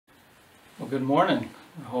Well, good morning.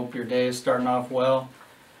 I hope your day is starting off well.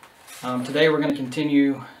 Today we're going to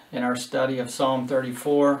continue in our study of Psalm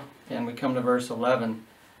 34, and we come to verse 11.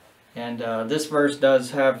 And this verse does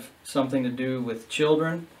have something to do with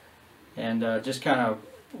children, and just kind of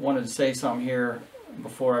wanted to say something here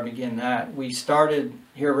before I begin that. We started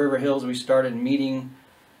here at River Hills, we started meeting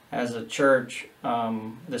as a church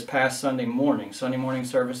this past Sunday morning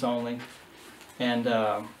service only,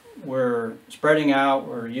 and we're spreading out,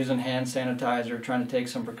 we're using hand sanitizer, trying to take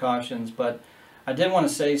some precautions. But I did want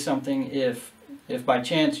to say something. If by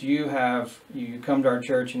chance you come to our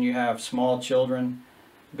church and you have small children,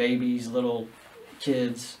 babies, little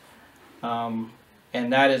kids, and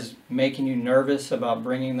that is making you nervous about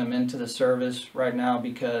bringing them into the service right now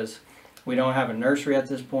because we don't have a nursery at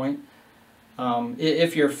this point.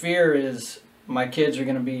 If your fear is my kids are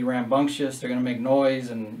going to be rambunctious, they're going to make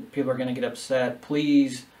noise, and people are going to get upset,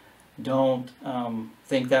 please don't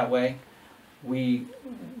think that way. We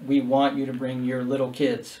want you to bring your little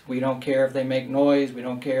kids. We don't care if they make noise. We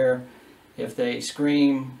don't care if they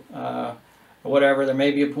scream or whatever. There may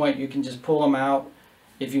be a point you can just pull them out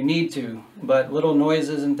if you need to. But little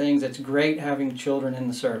noises and things, it's great having children in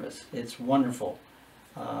the service. It's wonderful.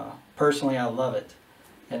 Personally, I love it.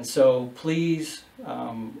 And so please,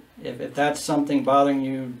 if that's something bothering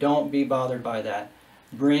you, don't be bothered by that.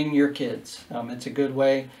 Bring your kids. It's a good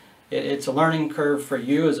way. It's a learning curve for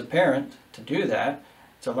you as a parent to do that.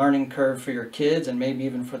 It's a learning curve for your kids and maybe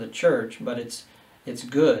even for the church, but it's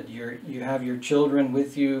good. You have your children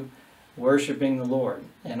with you worshiping the Lord.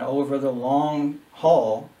 And over the long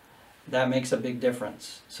haul, that makes a big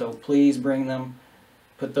difference. So please bring them.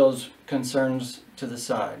 Put those concerns to the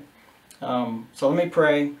side. So let me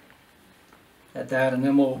pray at that, and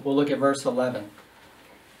then we'll look at verse 11.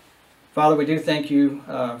 Father, we do thank you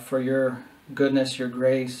for your goodness, your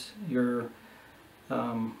grace, the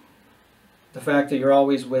fact that you're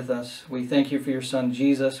always with us. We thank you for your Son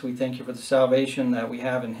Jesus. We thank you for the salvation that we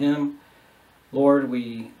have in him. Lord,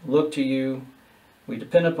 we look to you. We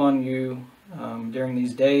depend upon you during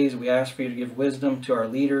these days. We ask for you to give wisdom to our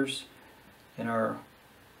leaders and our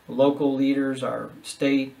local leaders, our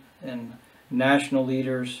state and national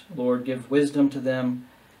leaders. Lord, give wisdom to them.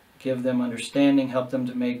 Give them understanding. Help them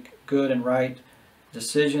to make good and right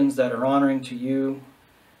decisions that are honoring to you.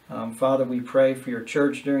 Father, we pray for your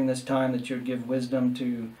church during this time, that you would give wisdom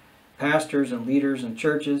to pastors and leaders and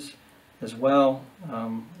churches as well.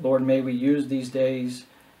 Lord, may we use these days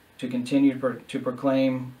to continue to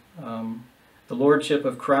proclaim the lordship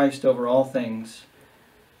of Christ over all things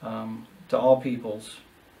to all peoples.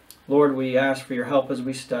 Lord, we ask for your help as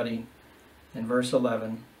we study in verse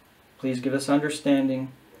 11. Please give us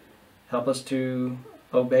understanding. Help us to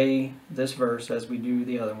obey this verse as we do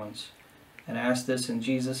the other ones. And I ask this in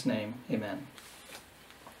Jesus' name. Amen.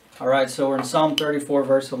 Alright, so we're in Psalm 34,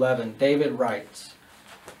 verse 11. David writes,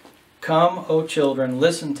 "Come, O children,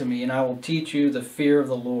 listen to me, and I will teach you the fear of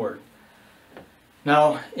the Lord."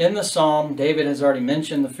 Now, in the psalm, David has already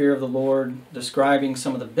mentioned the fear of the Lord, describing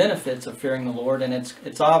some of the benefits of fearing the Lord, and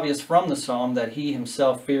it's obvious from the psalm that he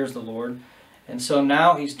himself fears the Lord. And so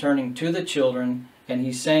now he's turning to the children, and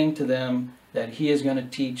he's saying to them that he is going to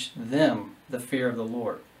teach them the fear of the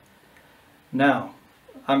Lord. Now,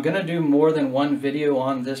 I'm going to do more than one video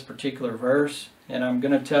on this particular verse, and I'm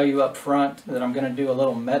going to tell you up front that I'm going to do a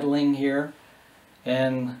little meddling here.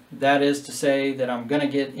 And that is to say that I'm going to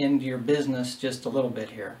get into your business just a little bit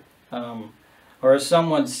here. Or as some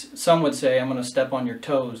would say, I'm going to step on your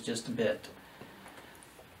toes just a bit.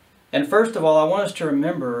 And first of all, I want us to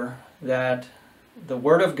remember that the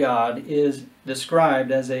Word of God is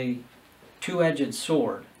described as a two-edged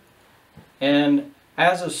sword. And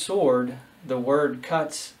as a sword, the Word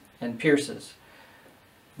cuts and pierces.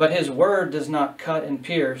 But His Word does not cut and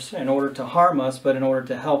pierce in order to harm us, but in order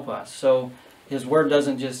to help us. So His Word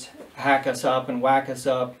doesn't just hack us up and whack us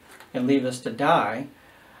up and leave us to die,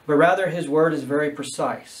 but rather His Word is very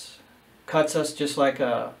precise. Cuts us just like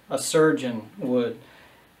a surgeon would,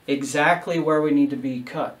 exactly where we need to be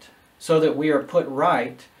cut, so that we are put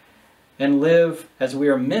right and live as we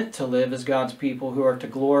are meant to live as God's people who are to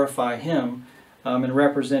glorify Him and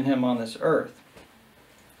represent Him on this earth.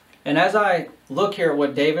 And as I look here at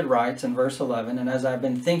what David writes in verse 11, and as I've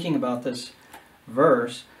been thinking about this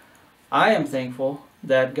verse, I am thankful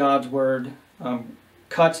that God's Word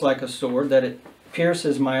cuts like a sword, that it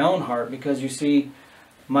pierces my own heart, because you see,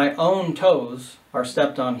 my own toes are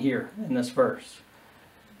stepped on here in this verse.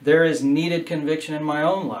 There is needed conviction in my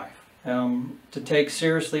own life to take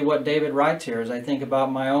seriously what David writes here as I think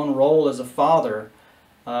about my own role as a father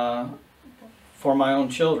for my own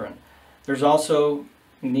children. There's also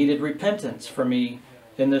needed repentance for me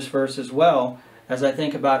in this verse as well, as I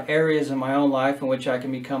think about areas in my own life in which I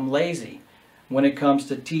can become lazy when it comes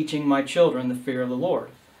to teaching my children the fear of the Lord.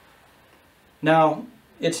 Now,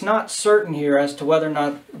 it's not certain here as to whether or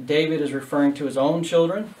not David is referring to his own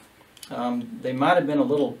children. They might have been a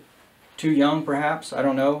little too young, perhaps, I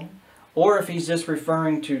don't know. Or if he's just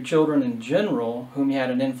referring to children in general whom he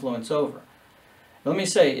had an influence over. Let me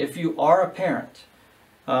say, if you are a parent,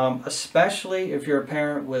 especially if you're a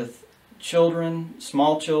parent with children,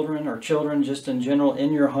 small children, or children just in general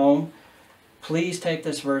in your home, please take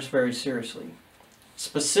this verse very seriously.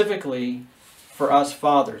 Specifically for us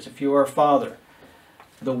fathers, if you are a father,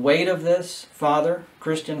 the weight of this, father,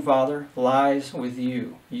 Christian father, lies with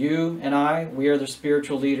you. You and I, we are the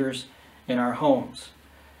spiritual leaders in our homes.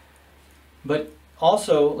 But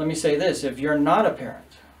also, let me say this, if you're not a parent,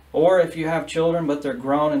 or if you have children but they're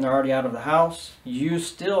grown and they're already out of the house, you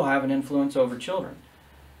still have an influence over children.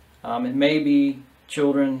 It may be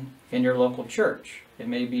children in your local church. It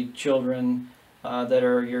may be children that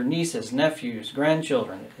are your nieces, nephews,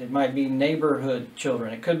 grandchildren. It might be neighborhood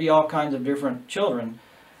children. It could be all kinds of different children.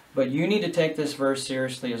 But you need to take this verse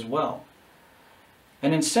seriously as well.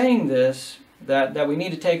 And in saying this, that we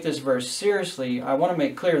need to take this verse seriously, I want to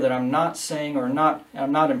make clear that I'm not saying or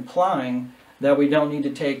I'm not implying that we don't need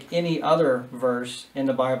to take any other verse in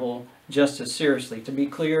the Bible just as seriously. To be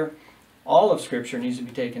clear, all of Scripture needs to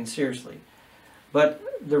be taken seriously. But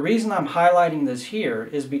the reason I'm highlighting this here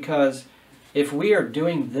is because if we are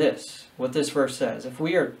doing this, what this verse says, if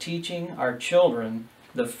we are teaching our children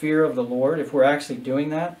the fear of the Lord, if we're actually doing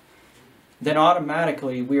that, then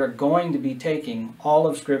automatically we are going to be taking all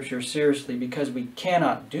of Scripture seriously, because we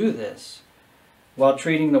cannot do this while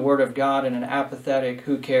treating the Word of God in an apathetic,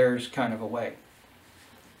 who cares kind of a way.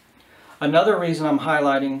 Another reason I'm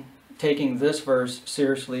highlighting taking this verse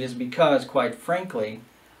seriously is because, quite frankly,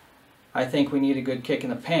 I think we need a good kick in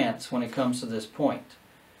the pants when it comes to this point.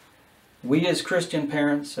 We as Christian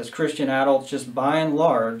parents, as Christian adults, just by and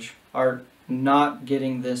large, are not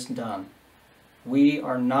getting this done. We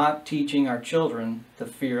are not teaching our children the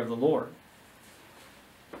fear of the Lord.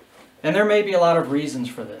 And there may be a lot of reasons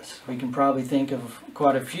for this. We can probably think of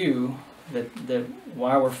quite a few that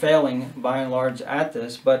why we're failing by and large at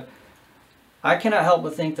this, but I cannot help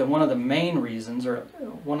but think that one of the main reasons, or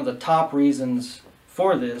one of the top reasons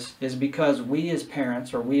for this, is because we as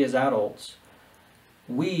parents, or we as adults,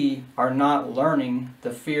 we are not learning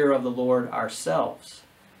the fear of the Lord ourselves.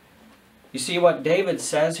 You see, what David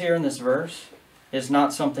says here in this verse is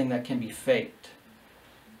not something that can be faked.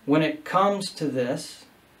 When it comes to this,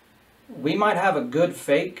 we might have a good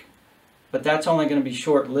fake, but that's only going to be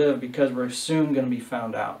short-lived, because we're soon going to be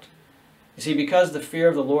found out. You see, because the fear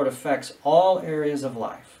of the Lord affects all areas of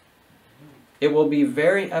life, it will be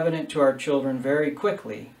very evident to our children very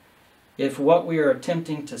quickly if what we are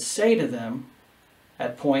attempting to say to them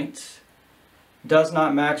at points does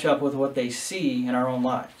not match up with what they see in our own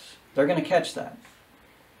lives. They're going to catch that.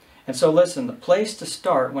 And so listen, the place to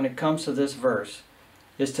start when it comes to this verse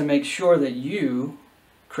is to make sure that you,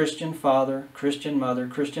 Christian father, Christian mother,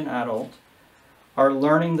 Christian adult, are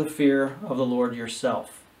learning the fear of the Lord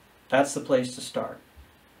yourself. That's the place to start.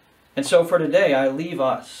 And so for today, I leave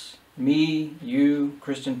us, me, you,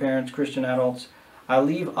 Christian parents, Christian adults, I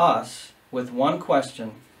leave us with one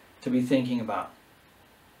question to be thinking about.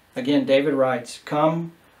 Again, David writes,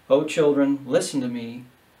 "Come, O children, listen to me.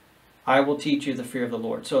 I will teach you the fear of the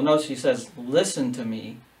Lord." So notice he says, listen to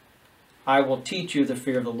me. I will teach you the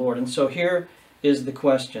fear of the Lord. And so here is the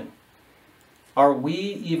question. Are we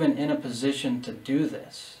even in a position to do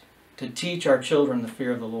this? To teach our children the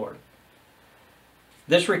fear of the Lord?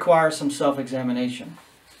 This requires some self-examination.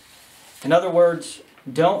 In other words,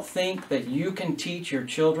 don't think that you can teach your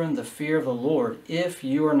children the fear of the Lord if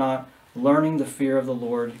you are not learning the fear of the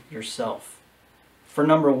Lord yourself. For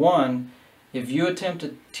number one, if you attempt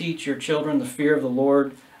to teach your children the fear of the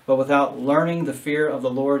Lord, but without learning the fear of the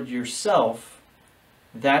Lord yourself,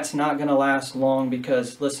 that's not going to last long,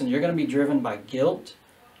 because, listen, you're going to be driven by guilt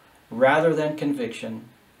rather than conviction,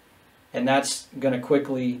 and that's going to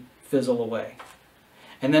quickly fizzle away.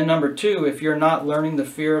 And then number two, if you're not learning the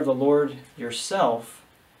fear of the Lord yourself,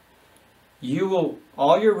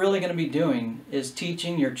 all you're really going to be doing is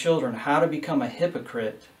teaching your children how to become a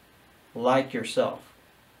hypocrite like yourself.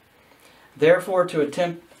 Therefore, to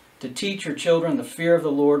attempt to teach your children the fear of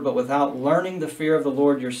the Lord, but without learning the fear of the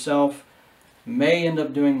Lord yourself, may end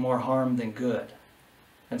up doing more harm than good.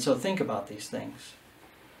 And so think about these things.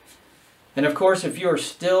 And of course, if you are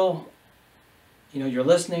still, you're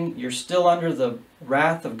listening, you're still under the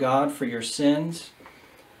wrath of God for your sins,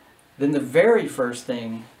 then the very first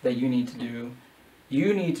thing that you need to do,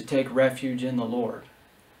 you need to take refuge in the Lord.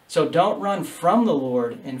 So don't run from the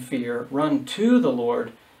Lord in fear. Run to the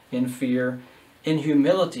Lord in fear, in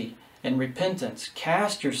humility and repentance.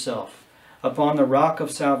 Cast yourself upon the rock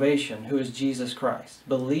of salvation, who is Jesus Christ.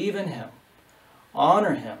 Believe in Him.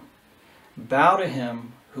 Honor Him. Bow to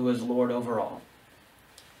Him who is Lord over all.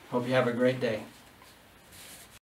 Hope you have a great day.